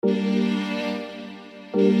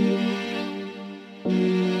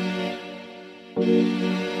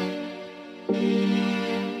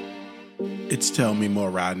Tell me more,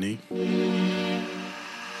 Rodney.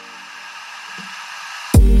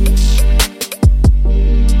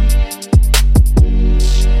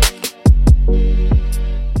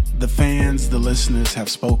 The fans, the listeners have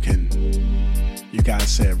spoken. You guys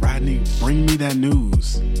said, Rodney, bring me that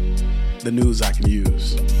news. The news I can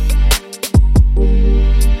use.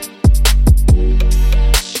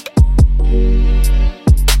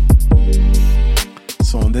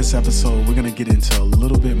 So on this episode, we're going to get into a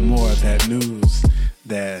little bit more of that news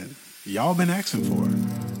that y'all been asking for.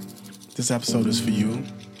 This episode is for you,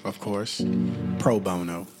 of course, pro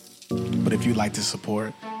bono. But if you'd like to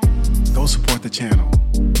support, go support the channel.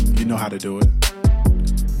 You know how to do it.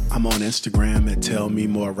 I'm on Instagram at Tell Me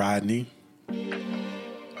More Rodney.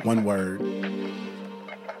 One word.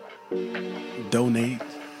 Donate.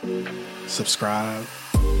 Subscribe.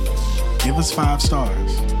 Give us 5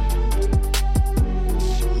 stars.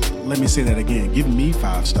 Let me say that again. Give me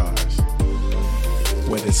 5 stars.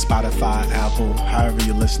 Whether it's Spotify, Apple, however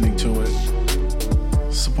you're listening to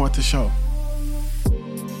it. Support the show.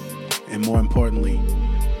 And more importantly,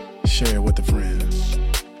 share it with a friend.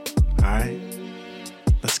 Alright?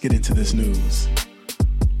 Let's get into this news.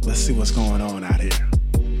 Let's see what's going on out here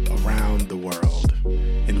around the world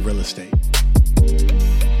in real estate.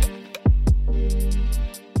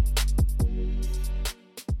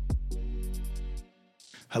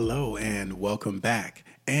 Hello and welcome back.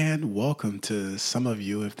 And welcome to some of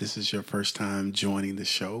you, if this is your first time joining the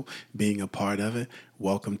show, being a part of it.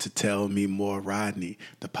 Welcome to Tell Me More Rodney,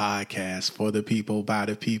 the podcast for the people, by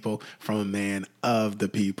the people, from a man of the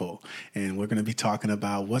people. And we're going to be talking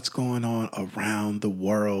about what's going on around the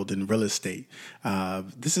world in real estate.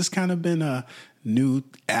 This has kind of been a new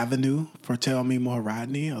avenue for Tell Me More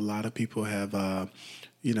Rodney. A lot of people have,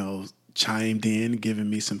 chimed in, giving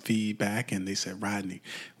me some feedback, and they said, Rodney,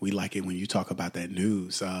 we like it when you talk about that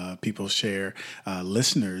news. People share,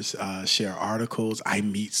 listeners share articles. I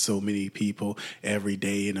meet so many people every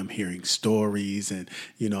day, and I'm hearing stories, and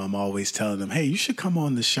I'm always telling them, hey, you should come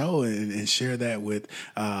on the show and share that with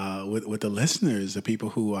the listeners, the people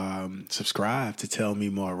who subscribe to Tell Me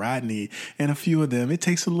More Rodney. And a few of them, it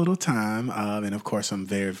takes a little time, and of course, I'm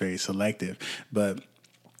very, very selective, but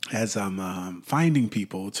as I'm finding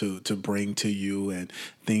people to bring to you and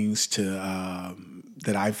things to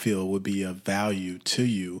that I feel would be of value to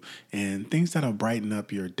you and things that'll brighten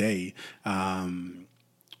up your day,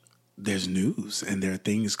 there's news and there are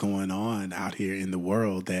things going on out here in the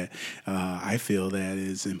world that I feel that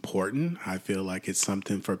is important. I feel like it's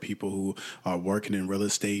something for people who are working in real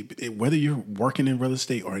estate, whether you're working in real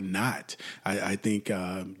estate or not. I think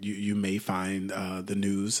you may find the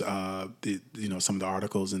news, some of the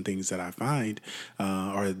articles and things that I find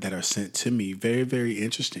or that are sent to me very, very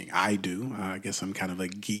interesting. I do. I guess I'm kind of a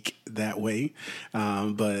geek that way.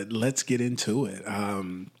 But let's get into it.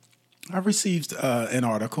 I received an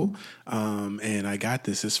article, and I got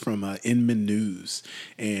this. It's from Inman News,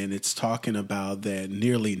 and it's talking about that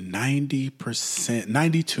nearly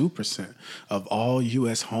 92% of all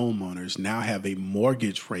U.S. homeowners now have a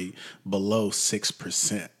mortgage rate below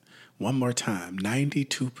 6%. One more time,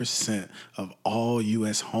 92% of all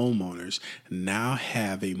U.S. homeowners now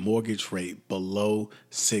have a mortgage rate below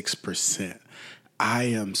 6%. I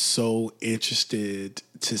am so interested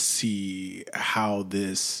to see how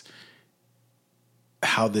this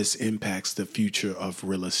impacts the future of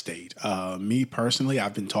real estate. Me personally,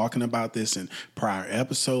 I've been talking about this in prior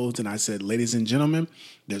episodes, and I said, ladies and gentlemen,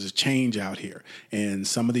 there's a change out here. And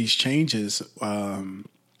some of these changes,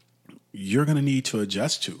 you're going to need to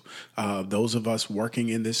adjust to. Those of us working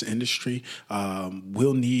in this industry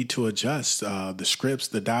will need to adjust the scripts,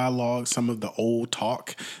 the dialogue, some of the old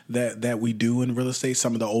talk that we do in real estate,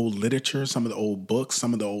 some of the old literature, some of the old books,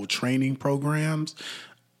 some of the old training programs.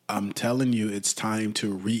 I'm telling you, it's time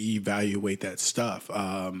to reevaluate that stuff.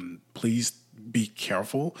 Please be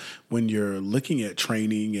careful when you're looking at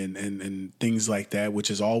training and things like that,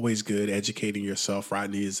 which is always good. Educating yourself.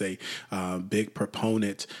 Rodney is a big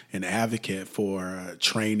proponent and advocate for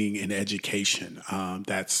training and education.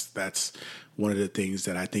 That's one of the things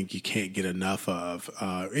that I think you can't get enough of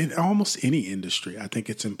in almost any industry. I think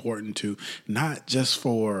it's important to, not just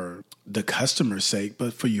for the customer's sake,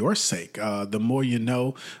 but for your sake. The more you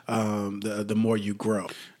know, the more you grow.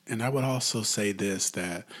 And I would also say this,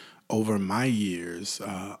 that over my years,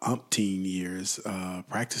 umpteen years,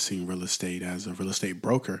 practicing real estate as a real estate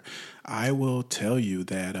broker, I will tell you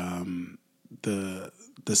that the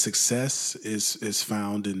success is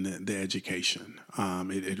found in the education.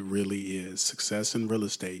 It really is. Success in real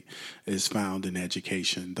estate is found in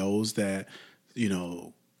education. Those that,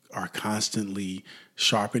 are constantly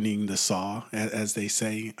sharpening the saw, as they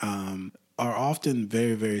say, are often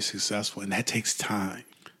very, very successful, and that takes time.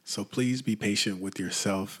 So please be patient with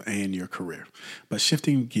yourself and your career. But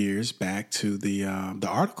shifting gears back to the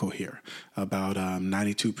article here about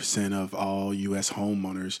 92% of all U.S.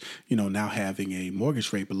 homeowners, now having a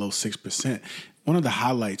mortgage rate below 6%. One of the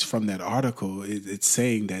highlights from that article is it's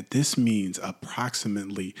saying that this means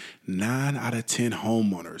approximately 9 out of 10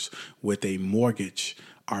 homeowners with a mortgage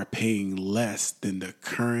are paying less than the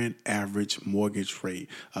current average mortgage rate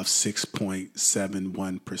of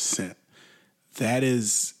 6.71%. That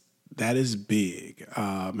is big.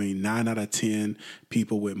 9 out of 10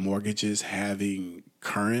 people with mortgages having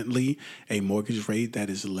currently a mortgage rate that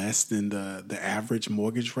is less than the average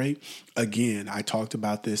mortgage rate. Again, I talked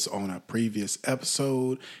about this on a previous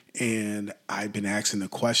episode, and I've been asking the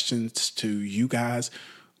questions to you guys.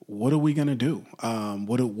 What are we going to do?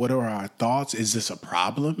 What are our thoughts? Is this a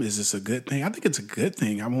problem? Is this a good thing? I think it's a good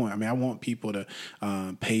thing. I want people to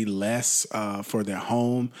pay less for their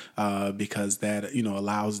home because that,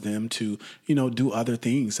 allows them to, do other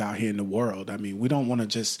things out here in the world. We don't want to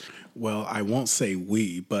just, I won't say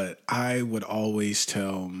we, but I would always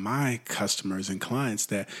tell my customers and clients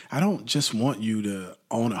that I don't just want you to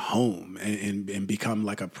own a home and become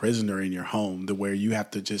like a prisoner in your home, to where you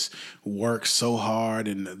have to just work so hard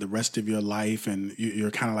and the rest of your life, and you're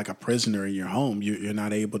kind of like a prisoner in your home. You're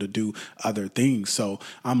not able to do other things. So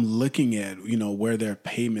I'm looking at, where their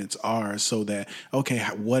payments are, so that, okay,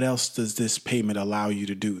 what else does this payment allow you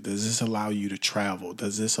to do? Does this allow you to travel?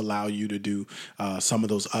 Does this allow you to do some of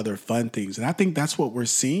those other fun things? And I think that's what we're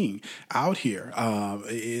seeing out here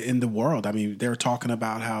in the world. They're talking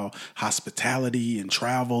about how hospitality and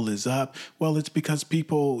travel is up. Well, it's because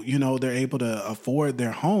people, they're able to afford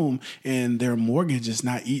their home, and their mortgage is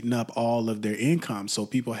not eating up all of their income. So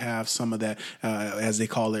people have some of that, as they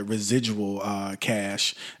call it, residual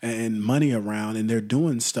cash and money around, and they're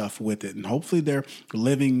doing stuff with it. And hopefully they're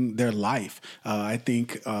living their life. I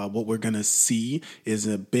think what we're going to see is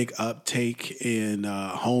a big uptake in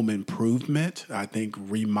home improvement. I think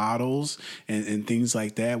remodels and things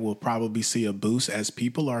like that will probably see a boost, as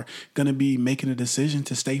people are going to be making a decision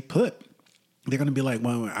to stay put. They're going to be like,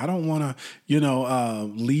 well, I don't want to,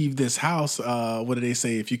 leave this house. What do they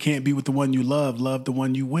say? If you can't be with the one you love the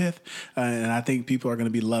one you with. And I think people are going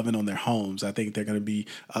to be loving on their homes. I think they're going to be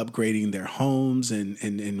upgrading their homes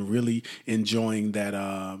and really enjoying that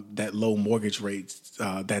low mortgage rates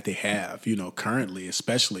that they have, currently,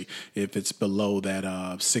 especially if it's below that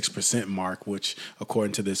 6% mark, which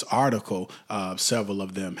according to this article, several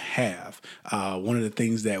of them have. One of the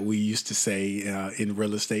things that we used to say in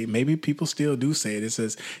real estate, maybe people still do say it. It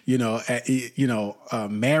says,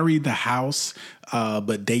 marry the house,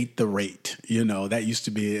 but date the rate. That used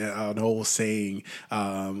to be an old saying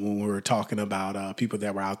when we were talking about people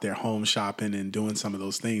that were out there home shopping and doing some of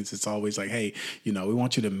those things. It's always like, hey, we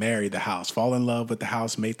want you to marry the house, fall in love with the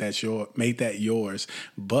house, make that yours,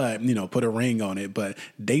 but put a ring on it, but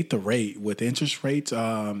date the rate with interest rates.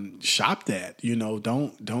 Shop that.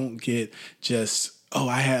 Don't get just, oh,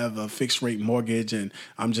 I have a fixed rate mortgage and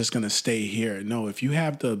I'm just going to stay here. No, if you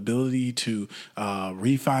have the ability to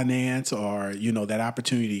refinance, or, that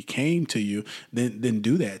opportunity came to you, then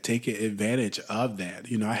do that. Take advantage of that.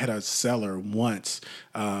 I had a seller once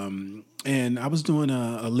and I was doing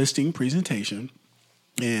a listing presentation.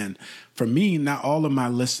 And for me, not all of my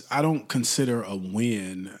lists, I don't consider a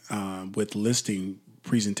win with listing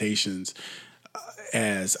presentations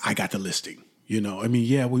as I got the listing.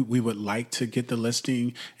 We would like to get the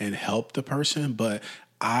listing and help the person, but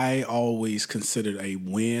I always considered a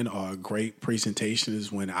win or a great presentation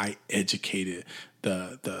is when I educated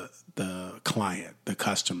the client, the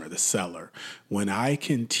customer, the seller. When I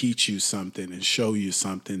can teach you something and show you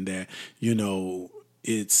something that,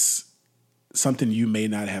 it's something you may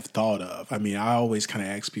not have thought of. I always kind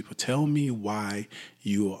of ask people, tell me why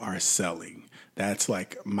you are selling. That's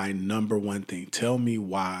like my number one thing. Tell me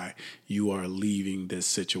why you are leaving this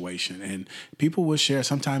situation. And people will share,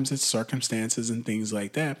 sometimes it's circumstances and things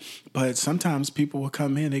like that. But sometimes people will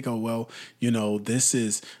come in, they go, well, this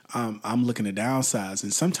is, I'm looking to downsize.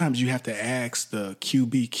 And sometimes you have to ask the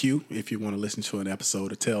QBQ. If you want to listen to an episode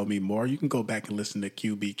to tell me more, you can go back and listen to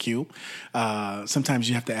QBQ. Sometimes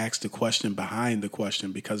you have to ask the question behind the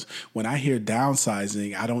question, because when I hear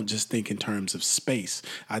downsizing, I don't just think in terms of space.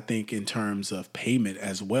 I think in terms of payment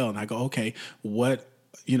as well. And I go, okay, what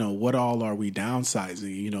all are we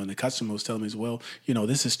downsizing? And the customer was telling me as well,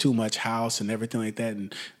 this is too much house and everything like that.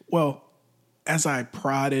 And well, as I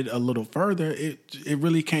prodded a little further, it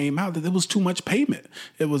really came out that there was too much payment.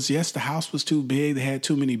 It was, yes, the house was too big, they had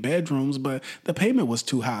too many bedrooms, but the payment was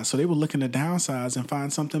too high. So they were looking to downsize and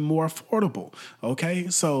find something more affordable. Okay,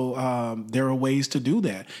 so there are ways to do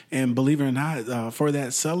that. And believe it or not, for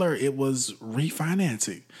that seller, it was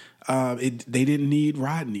refinancing. They didn't need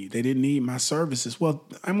Rodney. They didn't need my services. Well,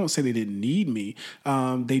 I won't say they didn't need me.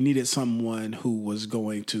 They needed someone who was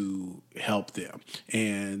going to help them.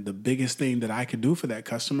 And the biggest thing that I could do for that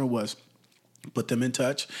customer was put them in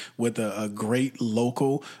touch with a great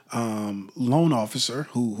local loan officer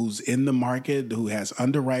who's in the market, who has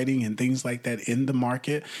underwriting and things like that in the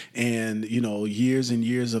market, and years and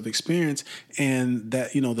years of experience. And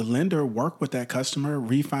that the lender worked with that customer,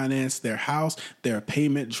 refinanced their house, their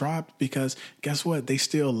payment dropped, because guess what? They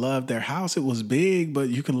still loved their house. It was big, but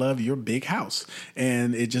you can love your big house,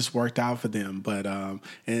 and it just worked out for them. But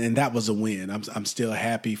and that was a win. I'm still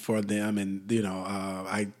happy for them, and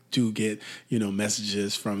I do get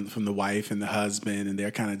messages from the wife and the husband, and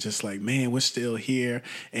they're kind of just like, man, we're still here,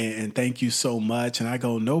 and thank you so much. And I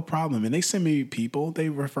go, no problem. And they send me people, they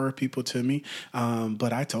refer people to me,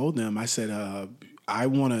 but I told them, I said, I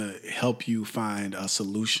want to help you find a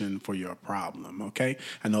solution for your problem. Okay.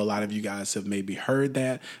 I know a lot of you guys have maybe heard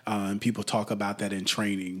that, and people talk about that in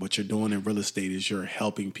training. What you're doing in real estate is you're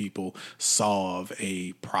helping people solve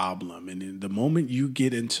a problem. And in the moment you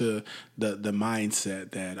get into the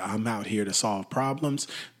mindset that I'm out here to solve problems,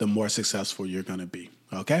 the more successful you're going to be.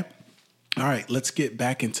 Okay. All right, let's get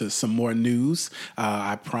back into some more news.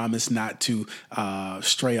 I promise not to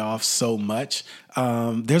stray off so much.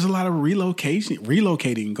 There's a lot of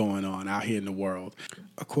relocating going on out here in the world.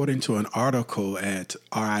 According to an article at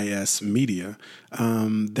RIS Media,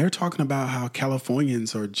 they're talking about how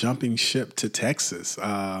Californians are jumping ship to Texas,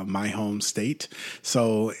 my home state.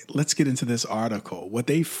 So let's get into this article. What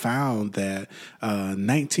they found that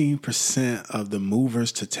 19% of the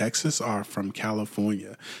movers to Texas are from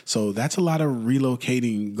California. So that's a lot of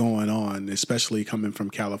relocating going on, especially coming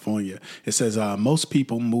from California. It says most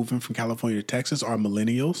people moving from California to Texas are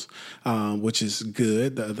millennials, which is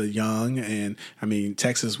good, the young. And I mean,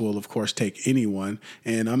 Texas will, of course, take anyone.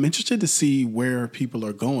 And I'm interested to see where people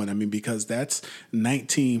are going. I mean, because that's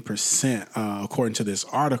 19%, according to this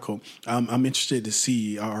article. I'm interested to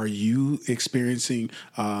see, are you experiencing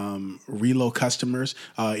relo customers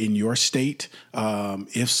in your state?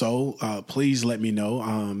 If so, please let me know.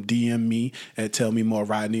 DM me at Tell Me More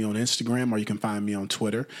Rodney on Instagram, or you can find me on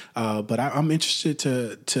Twitter. But I'm interested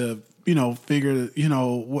to figure,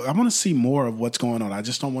 I want to see more of what's going on. I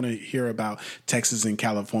just don't want to hear about Texas and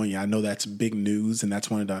California. I know that's big news, and that's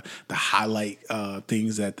one of the highlight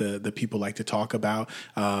things that the people like to talk about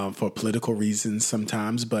for political reasons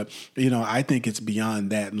sometimes. But, I think it's beyond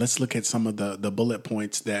that. And let's look at some of the bullet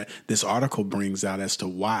points that this article brings out as to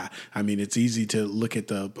why. I mean, it's easy to look at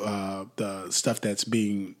the stuff that's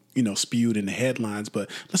being spewed in the headlines,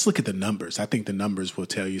 but let's look at the numbers. I think the numbers will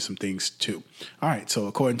tell you some things too. All right. So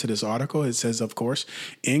according to this article, it says, of course,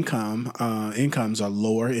 incomes are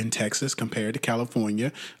lower in Texas compared to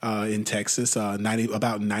California. In Texas,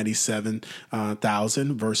 about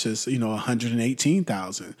 97,000 versus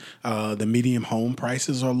 118,000. The median home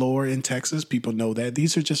prices are lower in Texas. People know that.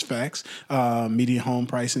 These are just facts. Median home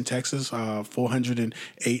price in Texas,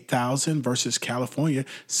 408,000 versus California,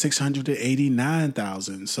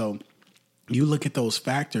 689,000. So you look at those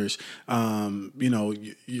factors, your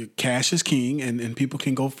cash is king, and people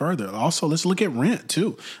can go further. Also, let's look at rent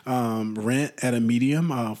too. Rent at a medium,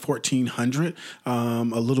 1,400, a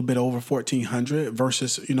little bit over 1,400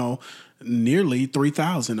 versus, nearly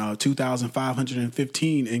 3,000,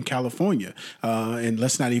 2,515 in California. And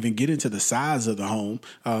let's not even get into the size of the home.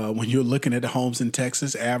 When you're looking at the homes in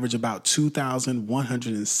Texas, average about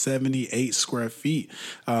 2,178 square feet.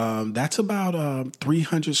 That's about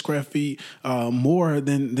 300 square feet more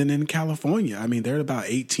than in California. I mean, they're at about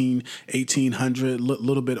 1,800,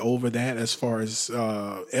 little bit over that as far as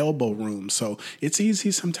elbow room. So it's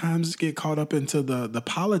easy sometimes to get caught up into the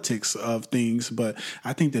politics of things, but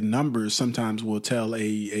I think the numbers sometimes will tell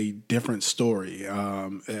a different story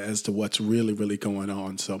as to what's really, really going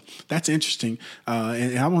on. So that's interesting.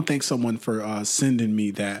 And I want to thank someone for sending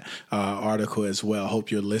me that article as well.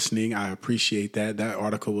 Hope you're listening. I appreciate that. That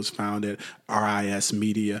article was found at RIS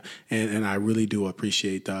Media, and I really do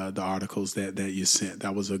appreciate the articles that you sent.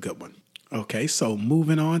 That was a good one. Okay, so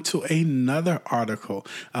moving on to another article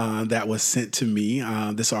that was sent to me.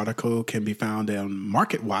 This article can be found on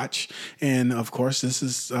Market Watch. And of course, this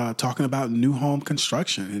is talking about new home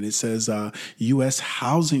construction. And it says U.S.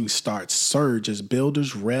 housing starts surge as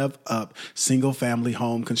builders rev up single family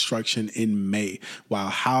home construction in May, while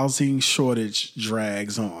housing shortage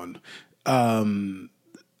drags on.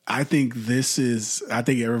 I think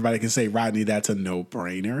everybody can say, Rodney, that's a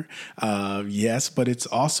no-brainer. Yes, but it's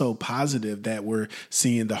also positive that we're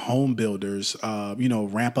seeing the home builders,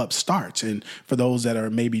 ramp up starts. And for those that are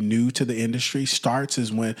maybe new to the industry, starts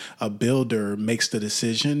is when a builder makes the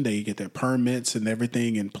decision, they get their permits and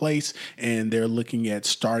everything in place, and they're looking at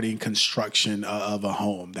starting construction of a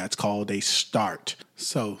home. That's called a start.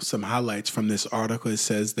 So some highlights from this article. It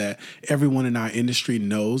says that everyone in our industry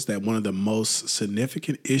knows that one of the most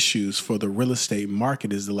significant issues for the real estate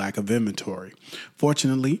market is the lack of inventory.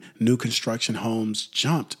 Fortunately, new construction homes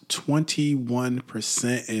jumped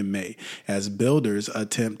 21% in May as builders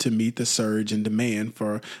attempt to meet the surge in demand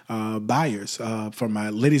for buyers. For my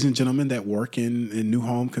ladies and gentlemen that work in new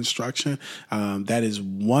home construction, that is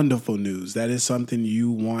wonderful news. That is something you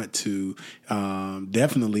want to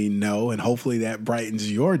definitely know, and hopefully that brightens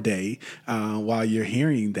your day while you're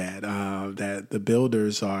hearing that the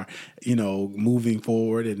builders are moving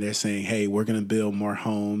forward and they're saying, hey, we're going to build more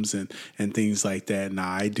homes and things like that. Now,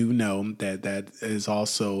 I do know that is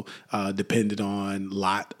also dependent on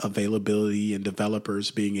lot availability and developers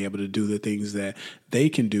being able to do the things that they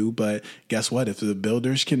can do. But guess what? If the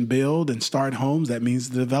builders can build and start homes, that means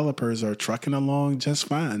the developers are trucking along just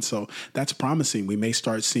fine. So that's promising. We may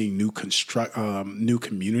start seeing new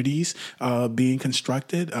communities being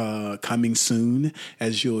constructed coming soon,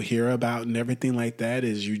 as you'll hear about, and everything like that.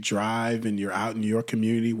 As you drive and you're out in your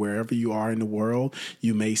community, wherever you are in the world,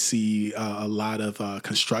 you may see a lot of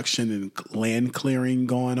construction and land clearing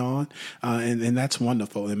going on, and that's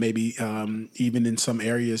wonderful. And maybe even in some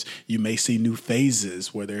areas, you may see new phases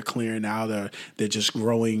where they're clearing out, they're just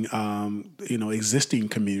growing, existing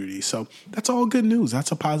communities. So that's all good news.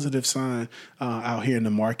 That's a positive sign out here in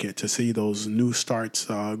the market to see those new starts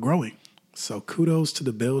growing. So kudos to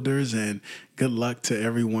the builders and good luck to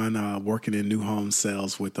everyone working in new home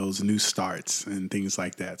sales with those new starts and things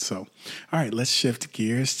like that. So, all right, let's shift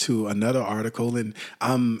gears to another article. And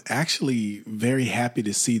I'm actually very happy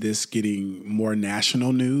to see this getting more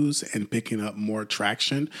national news and picking up more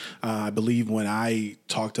traction. I believe when I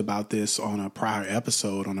talked about this on a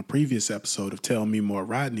previous episode of Tell Me More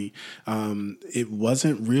Rodney, it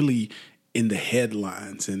wasn't really in the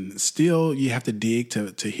headlines, and still you have to dig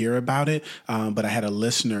to hear about it. But I had a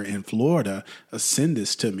listener in Florida send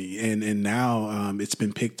this to me, and now it's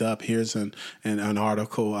been picked up. Here's an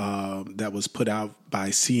article that was put out by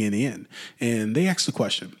CNN, and they asked the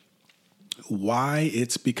question: why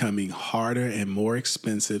it's becoming harder and more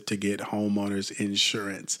expensive to get homeowners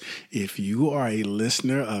insurance. If you are a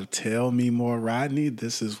listener of Tell Me More Rodney,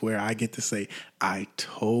 this is where I get to say, I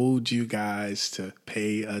told you guys to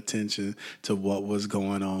pay attention to what was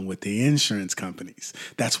going on with the insurance companies.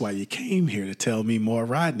 That's why you came here, to Tell Me More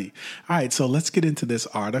Rodney. All right, so let's get into this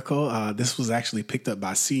article. This was actually picked up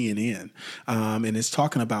by CNN, and it's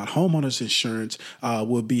talking about homeowners insurance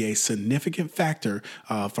will be a significant factor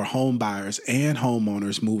for home buyers and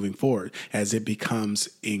homeowners moving forward as it becomes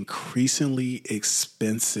increasingly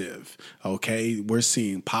expensive. Okay, we're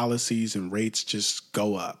seeing policies and rates just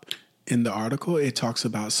go up. In the article, it talks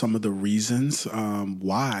about some of the reasons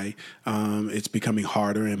why it's becoming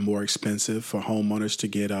harder and more expensive for homeowners to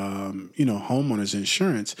get, homeowners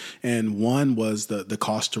insurance. And one was the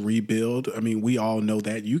cost to rebuild. I mean, we all know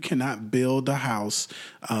that you cannot build a house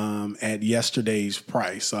at yesterday's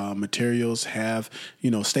price. Materials have,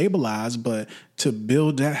 stabilized, but to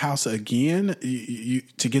build that house again,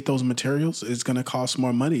 to get those materials, it's going to cost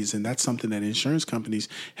more monies. And that's something that insurance companies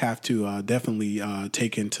have to definitely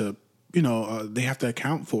take into they have to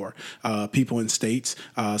account for. People in states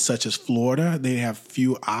such as Florida, they have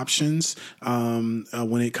few options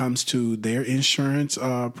when it comes to their insurance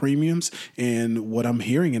premiums. And what I'm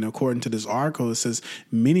hearing, and according to this article, it says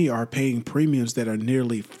many are paying premiums that are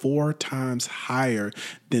nearly 4 times higher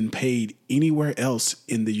than paid anywhere else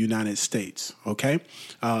in the United States. Okay.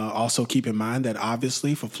 Also keep in mind that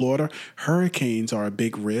obviously for Florida, hurricanes are a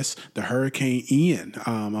big risk. The Hurricane Ian,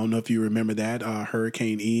 I don't know if you remember that,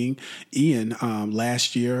 Hurricane Ian Ian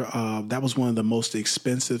last year. That was one of the most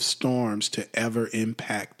expensive storms to ever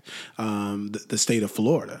impact the state of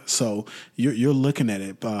Florida. So you're looking at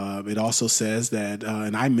it. It also says that,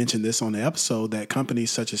 and I mentioned this on the episode, that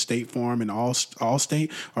companies such as State Farm and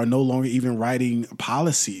Allstate are no longer even writing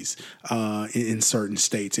policies in certain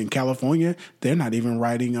states. In California, they're not even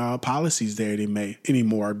writing policies there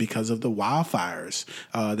anymore because of the wildfires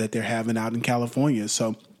that they're having out in California.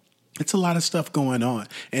 So it's a lot of stuff going on.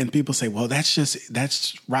 And people say, well,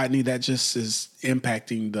 that's Rodney, that just is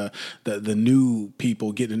impacting the new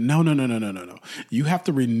people getting. No. You have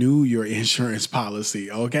to renew your insurance policy,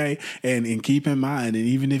 okay? And keep in mind, and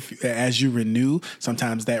even if as you renew,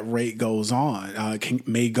 sometimes that rate goes on,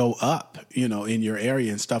 may go up, in your area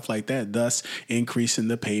and stuff like that, thus increasing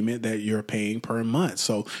the payment that you're paying per month.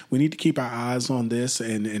 So we need to keep our eyes on this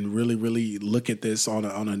and really, really look at this on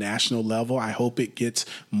a national level. I hope it gets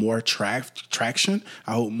more traction.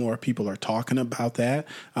 I hope more people are talking about that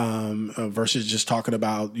versus just talking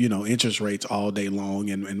about, interest rates all day long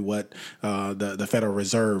and what the Federal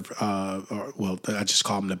Reserve, I just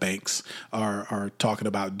call them the banks, are talking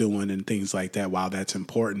about doing and things like that. While that's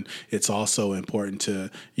important, it's also important to,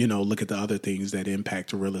 look at the other things that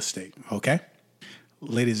impact real estate. Okay?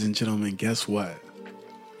 Ladies and gentlemen, guess what?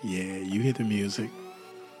 Yeah, you hear the music.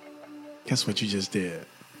 Guess what you just did?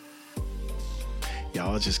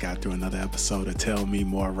 Y'all just got through another episode of Tell Me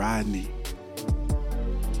More Rodney.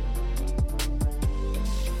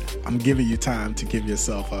 I'm giving you time to give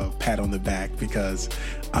yourself a pat on the back because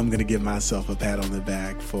I'm going to give myself a pat on the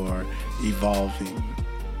back for evolving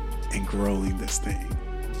and growing this thing.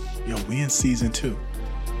 We in season 2.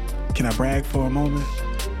 Can I brag for a moment?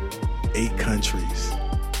 8 countries.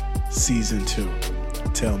 Season 2.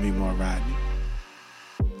 Tell Me More Rodney.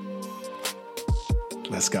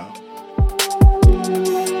 Let's go.